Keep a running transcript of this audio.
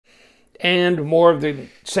and more of the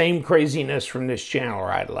same craziness from this channel,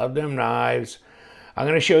 right? Love them knives. I'm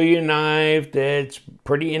going to show you a knife that's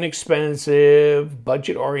pretty inexpensive,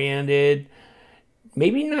 budget-oriented,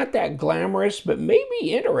 maybe not that glamorous, but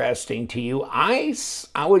maybe interesting to you. I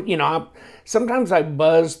would, you know, sometimes I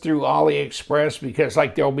buzz through AliExpress because,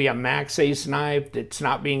 like, there'll be a Max Ace knife that's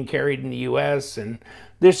not being carried in the U.S. and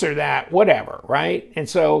this or that, whatever, right? And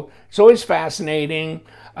so it's always fascinating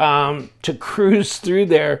to cruise through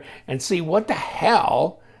there and see what the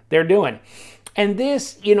hell they're doing. And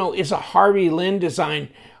this, you know, is a Harvey Lin design,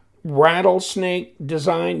 rattlesnake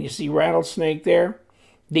design. You see rattlesnake there?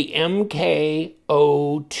 The MK-02,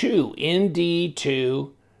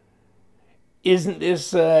 ND2. Isn't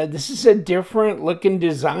this, this is a different looking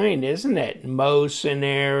design, isn't it?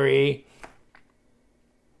 Mocenary.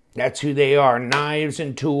 That's who they are, knives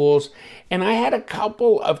and tools. And I had a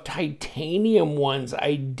couple of titanium ones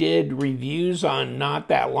I did reviews on not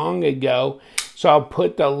that long ago. So I'll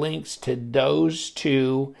put the links to those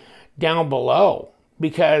two down below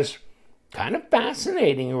because kind of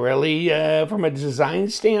fascinating, really, from a design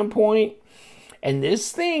standpoint. And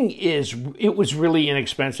this thing it was really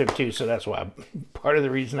inexpensive too, so that's why part of the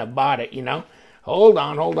reason I bought it, you know. Hold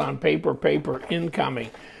on, paper incoming.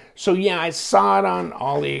 So yeah, I saw it on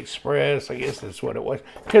AliExpress, I guess that's what it was.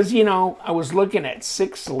 Because, you know, I was looking at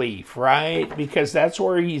 6-leaf, right? Because that's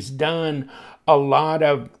where he's done a lot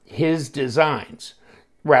of his designs,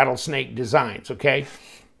 rattlesnake designs, okay?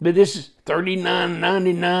 But this is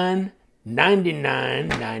 $39.99,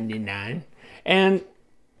 $99.99, and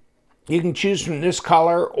you can choose from this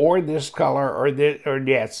color or this color or this, or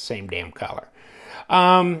yeah, it's the same damn color.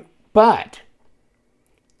 But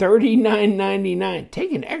 $39.99,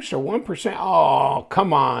 take an extra 1%. Oh,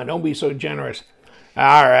 come on, don't be so generous.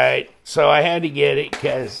 All right, so I had to get it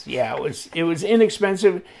because yeah, it was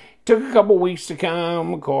inexpensive. Took a couple weeks to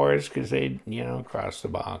come, of course, because they, you know, crossed the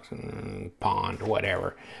box and pawned,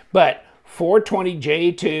 whatever. But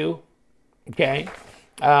 420J2, okay,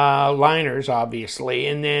 liners, obviously,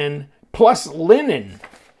 and then plus linen.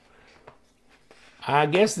 I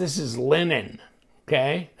guess this is linen,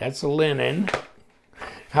 okay? That's linen.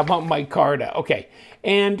 How about Micarta? Okay,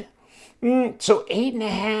 and so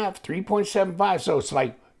 8.5, 3.75, so it's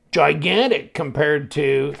like gigantic compared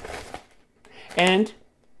to, and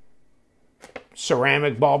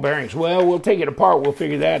ceramic ball bearings. Well, we'll take it apart. We'll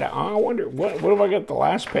figure that out. I wonder, what have I got the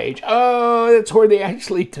last page? Oh, that's where they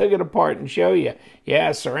actually took it apart and show you.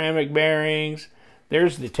 Yeah, ceramic bearings.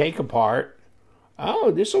 There's the take apart. Oh,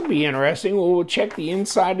 this will be interesting. Well, we'll check the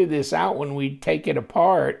inside of this out when we take it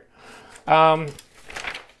apart.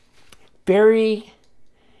 Very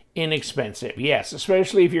inexpensive. Yes,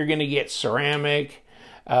 especially if you're going to get ceramic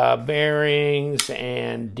bearings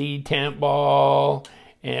and detent ball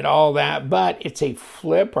and all that, but it's a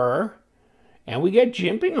flipper, and we got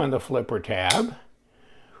jimping on the flipper tab.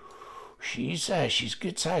 She's a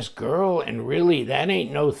good sized girl, and really that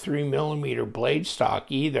ain't no 3mm blade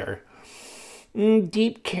stock either.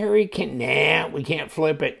 Deep carry nah, we can't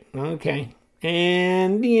flip it. Okay,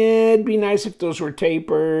 and yeah, it'd be nice if those were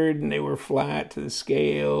tapered and they were flat to the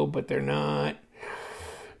scale, but they're not.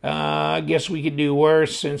 I guess we could do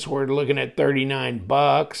worse since we're looking at 39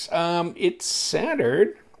 bucks. It's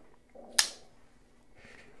centered.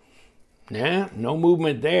 Nah, no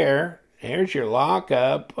movement there. There's your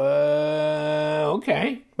lockup.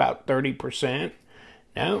 Okay, about 30%.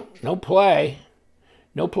 No play.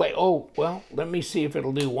 No play. Oh, well, let me see if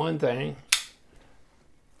it'll do one thing.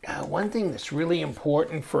 One thing that's really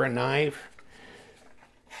important for a knife,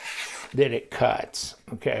 that it cuts,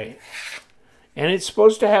 okay? And it's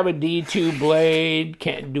supposed to have a D2 blade.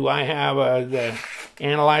 Do I have the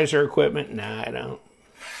analyzer equipment? No, I don't.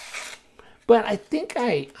 But I think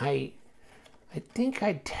I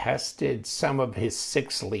tested some of his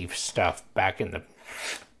 6-leaf stuff back in the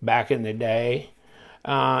day,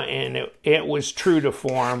 and it was true to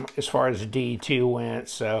form as far as D2 went.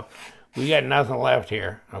 So we got nothing left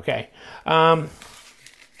here. Okay, what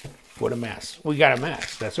a mess. We got a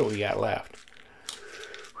mess. That's what we got left.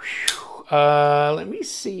 Let me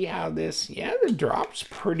see how this, yeah, the drop's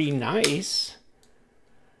pretty nice.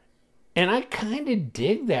 And I kind of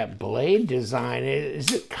dig that blade design.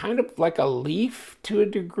 Is it kind of like a leaf to a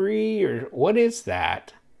degree, or what is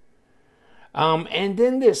that? And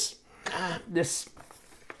then this,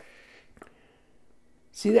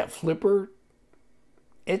 see that flipper?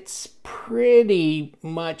 It's pretty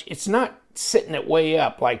much, it's not sitting it way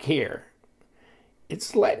up like here.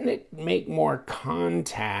 It's letting it make more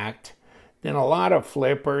contact than a lot of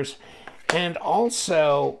flippers. And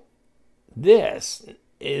also this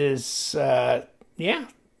is, yeah,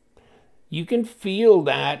 You can feel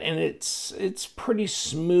that, and it's pretty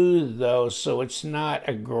smooth though, so it's not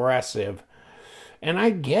aggressive. And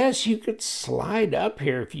I guess you could slide up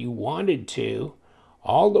here if you wanted to,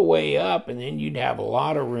 all the way up, and then you'd have a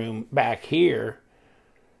lot of room back here.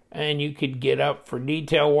 And you could get up for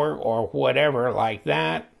detail work or whatever like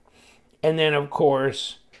that. And then, of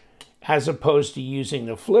course, as opposed to using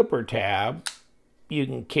the flipper tab, you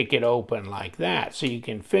can kick it open like that. So you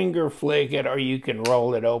can finger flick it, or you can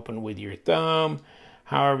roll it open with your thumb,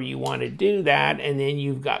 however you want to do that. And then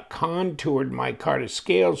you've got contoured micarta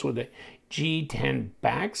scales with a G10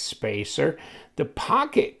 backspacer. The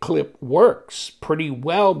pocket clip works pretty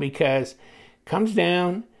well because it comes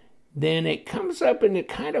down, then it comes up and it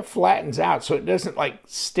kind of flattens out, so it doesn't like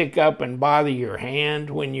stick up and bother your hand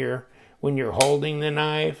when you're holding the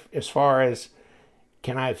knife. As far as,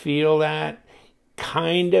 can I feel that?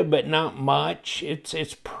 Kind of, but not much.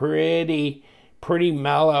 It's pretty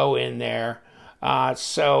mellow in there.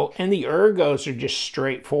 So, and the ergos are just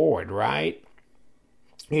straightforward, right?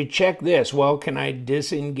 You check this. Well, can I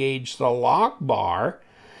disengage the lock bar?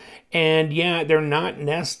 And yeah, they're not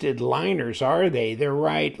nested liners, are they? They're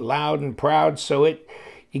right loud and proud, so it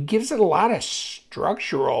gives it a lot of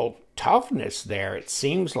structural toughness there, it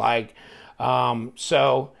seems like.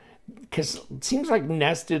 So, because it seems like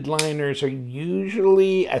nested liners are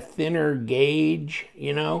usually a thinner gauge,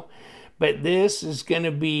 you know, but this is going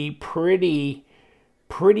to be pretty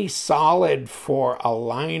solid for a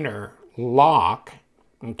liner lock,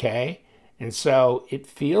 okay? And so it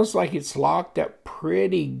feels like it's locked up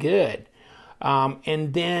pretty good.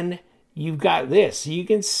 And then you've got this. You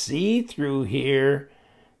can see through here.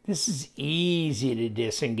 This is easy to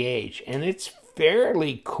disengage. And it's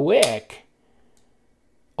fairly quick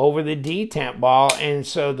over the detamp ball. And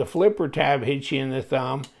so the flipper tab hits you in the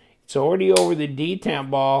thumb. It's already over the detamp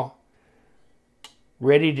ball,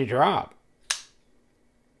 ready to drop.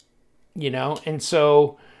 You know, and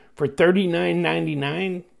so for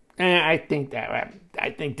 $39.99, I think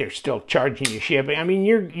they're still charging you shipping. I mean,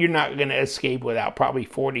 you're not going to escape without probably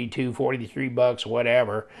 42, 43 bucks,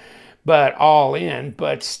 whatever, but all in.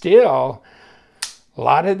 But still, a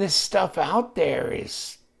lot of this stuff out there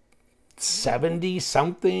is 70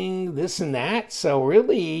 something, this and that. So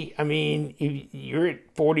really, I mean, if you're at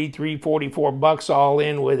 43, 44 bucks all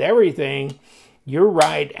in with everything, you're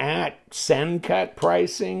right at Send Cut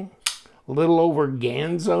pricing. A little over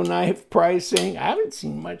Ganzo knife pricing. I haven't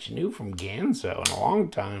seen much new from Ganzo in a long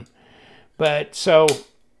time. But so,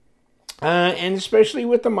 and especially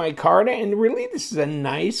with the micarta, and really this is a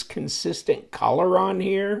nice consistent color on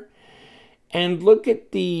here. And look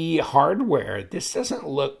at the hardware. This doesn't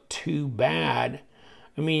look too bad.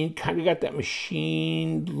 I mean, kind of got that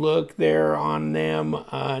machined look there on them.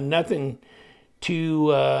 Nothing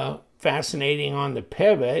too fascinating on the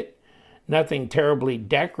pivot. Nothing terribly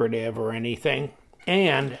decorative or anything.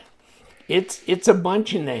 And it's a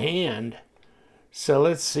bunch in the hand. So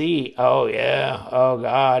let's see. Oh, yeah. Oh,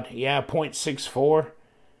 God. Yeah, 0.64.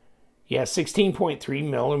 Yeah, 16.3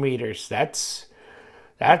 millimeters. That's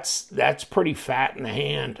pretty fat in the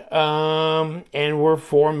hand. And we're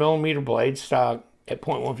 4 millimeter blade stock at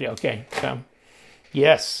 0.1. Okay, so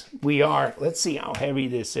yes, we are. Let's see how heavy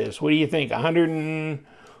this is. What do you think?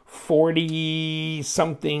 140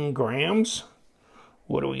 something grams?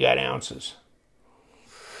 What do we got ounces?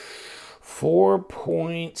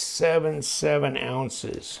 4.77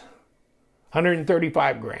 ounces.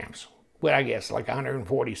 135 grams. Well, I guess like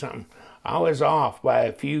 140 something. I was off by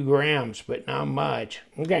a few grams, but not much.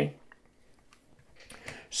 Okay.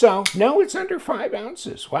 So, no, it's under 5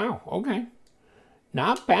 ounces. Wow, okay.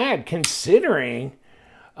 Not bad considering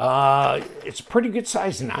it's a pretty good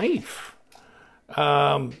sized knife.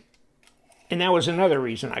 And that was another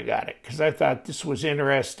reason I got it, because I thought this was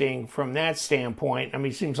interesting from that standpoint. I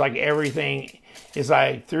mean, it seems like everything is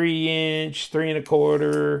like 3-inch, 3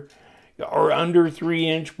 1/4, or under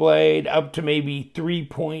 3-inch blade, up to maybe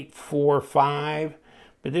 3.45.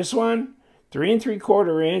 But this one, 3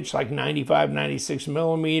 3/4 inch, like 95, 96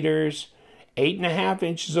 millimeters, 8.5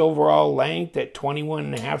 inches overall length at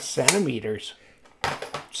 21.5 centimeters.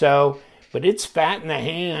 So, but it's fat in the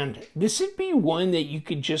hand. This would be one that you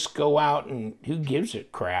could just go out and who gives a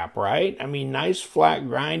crap, right? I mean, nice flat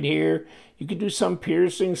grind here. You could do some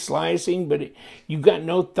piercing, slicing, but you got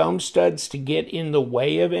no thumb studs to get in the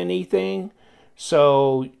way of anything.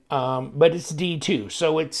 So, but it's D2,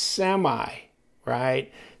 so it's semi, right?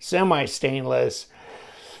 Semi-stainless.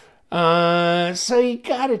 So you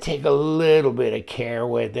got to take a little bit of care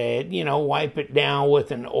with it. You know, wipe it down with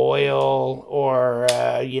an oil or,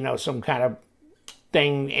 you know, some kind of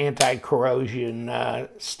thing, anti-corrosion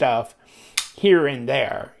stuff here and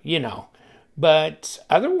there, you know. But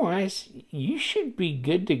otherwise, you should be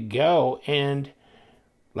good to go. And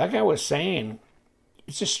like I was saying,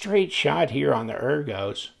 it's a straight shot here on the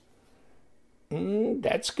ergos.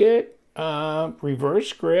 That's good.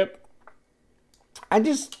 Reverse grip. I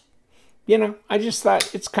just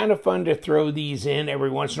thought it's kind of fun to throw these in every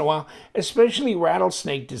once in a while, especially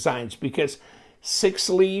Rattlesnake Designs, because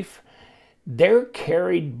 6-leaf, they're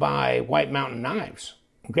carried by White Mountain Knives,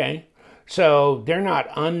 okay? So they're not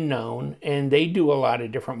unknown, and they do a lot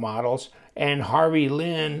of different models. And Harvey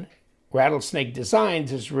Lynn, Rattlesnake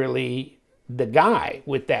Designs, is really the guy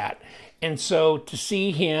with that. And so to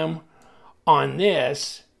see him on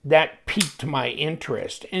this, that piqued my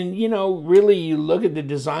interest. And, you know, really, you look at the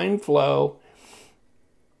design flow,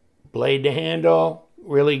 blade to handle,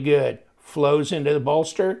 really good. Flows into the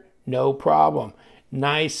bolster, no problem.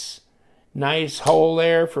 Nice hole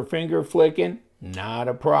there for finger flicking, not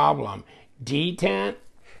a problem. Detent,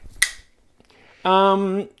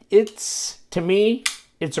 to me,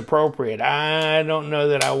 it's appropriate. I don't know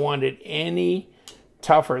that I want it any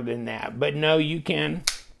tougher than that, but no, you can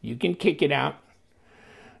kick it out.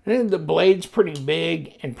 And the blade's pretty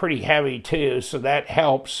big and pretty heavy too, so that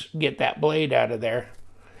helps get that blade out of there.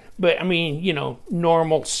 But I mean, you know,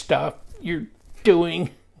 normal stuff you're doing,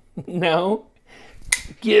 no,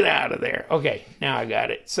 get out of there. Okay, now I got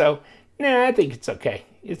it. So, nah, I think it's okay.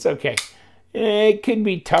 It's okay. It could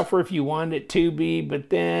be tougher if you want it to be, but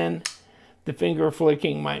then the finger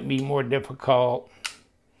flicking might be more difficult.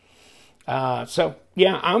 So,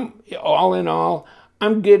 yeah, all in all,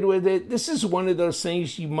 I'm good with it. This is one of those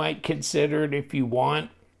things you might consider it if you want.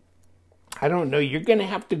 I don't know. You're going to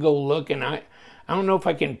have to go look, and I don't know if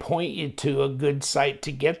I can point you to a good site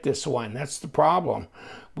to get this one. That's the problem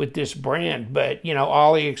with this brand. But, you know,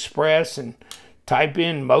 AliExpress, and type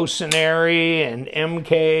in Mocenary and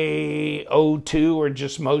MK-02 or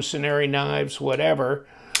just Mocenary knives, whatever.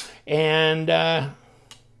 And,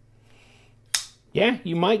 yeah,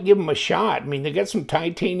 you might give them a shot. I mean, they got some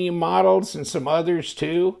titanium models and some others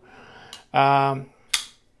too. But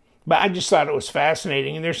I just thought it was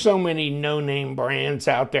fascinating. And there's so many no-name brands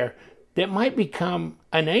out there that might become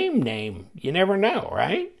a name. You never know,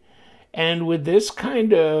 right? And with this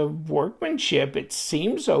kind of workmanship, it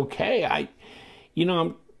seems okay.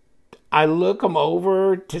 I look them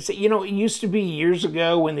over to say, you know, it used to be years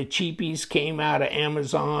ago when the cheapies came out of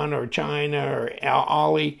Amazon or China or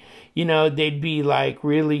Ali, you know, they'd be like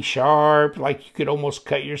really sharp, like you could almost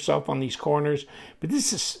cut yourself on these corners. But they're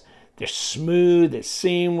smooth, it's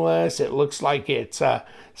seamless, it looks like it's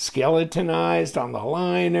skeletonized on the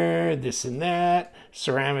liner, this and that,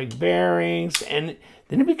 ceramic bearings, and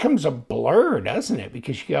then it becomes a blur, doesn't it?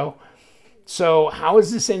 Because you go, so how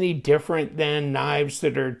is this any different than knives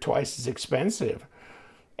that are twice as expensive?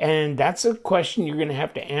 And that's a question you're going to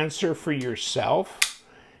have to answer for yourself,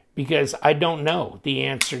 because I don't know the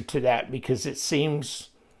answer to that, because it seems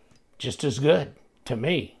just as good to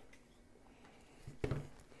me.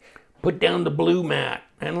 Put down the blue mat,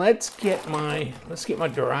 and let's get my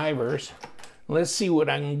drivers. Let's see what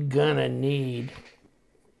I'm gonna need.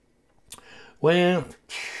 Well,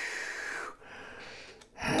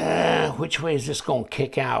 which way is this gonna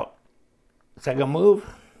kick out? Is that gonna move?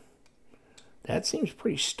 That seems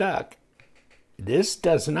pretty stuck. This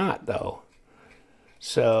does not, though.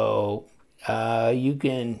 So you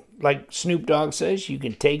can, like Snoop Dogg says, you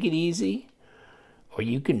can take it easy or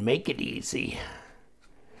you can make it easy.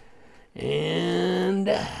 And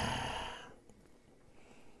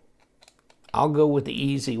I'll go with the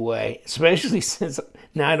easy way, especially since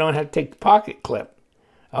now I don't have to take the pocket clip.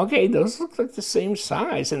 Okay, those look like the same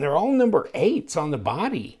size, and they're all number 8s on the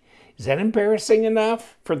body. Is that embarrassing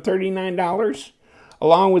enough for $39?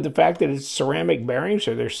 Along with the fact that it's ceramic bearings,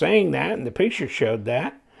 or they're saying that, and the picture showed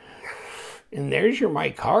that. And there's your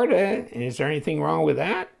micarta. And is there anything wrong with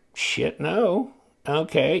that? Shit, no.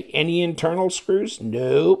 Okay, any internal screws?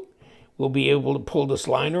 Nope. We'll be able to pull this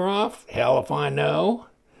liner off? Hell if I know.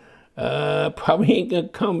 Probably ain't gonna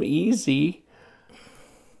come easy.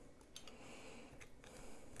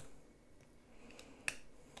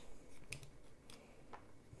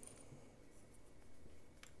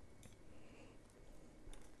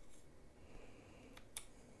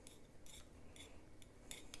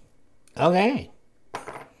 Okay.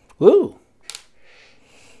 Woo.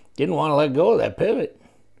 Didn't want to let go of that pivot.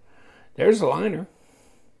 There's the liner.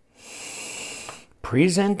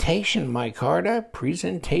 Presentation micarta,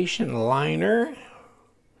 presentation liner.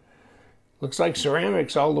 Looks like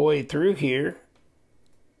ceramics all the way through here.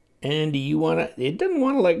 And do you want to, it doesn't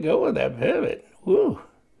want to let go of that pivot. Woo.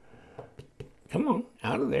 Come on,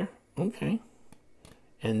 out of there. Okay.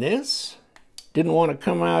 And this didn't want to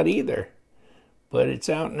come out either. but it's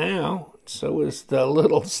out now. So is the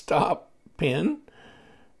little stop pin.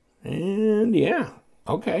 And yeah,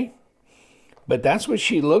 okay. But that's what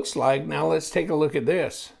she looks like. Now let's take a look at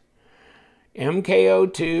this.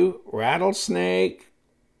 MK-02 Rattlesnake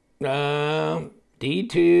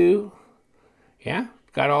D2. Yeah,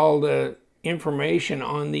 got all the information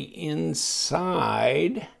on the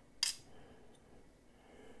inside.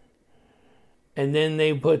 And then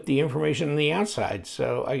they put the information on the outside.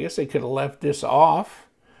 So I guess they could have left this off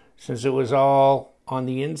since it was all on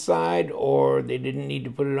the inside, or they didn't need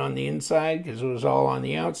to put it on the inside because it was all on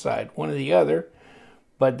the outside. One or the other.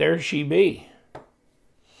 But there she be.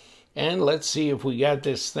 And let's see if we got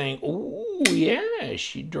this thing. Ooh, yeah,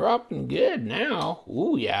 she dropping good now.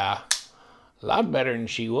 Ooh, yeah. A lot better than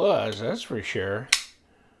she was, that's for sure.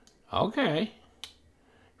 Okay.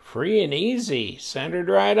 Free and easy. Centered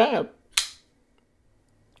right up.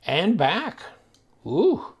 And back.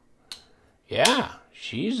 Ooh. Yeah,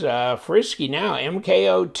 she's frisky now.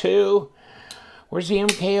 MK-02. Where's the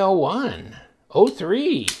MK-01?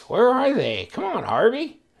 03. Where are they? Come on,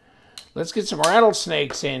 Harvey. Let's get some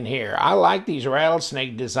rattlesnakes in here. I like these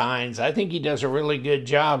rattlesnake designs. I think he does a really good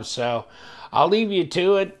job, so I'll leave you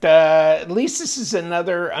to it. At least this is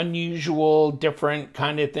another unusual, different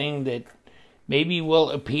kind of thing that maybe will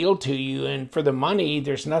appeal to you. And for the money,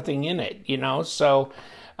 there's nothing in it, you know? So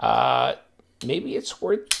maybe it's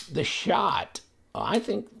worth the shot. I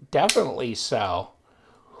think definitely so.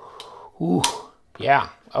 Ooh, yeah,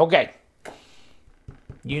 okay.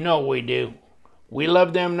 You know what we do. We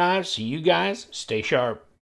love them knives, so you guys stay sharp.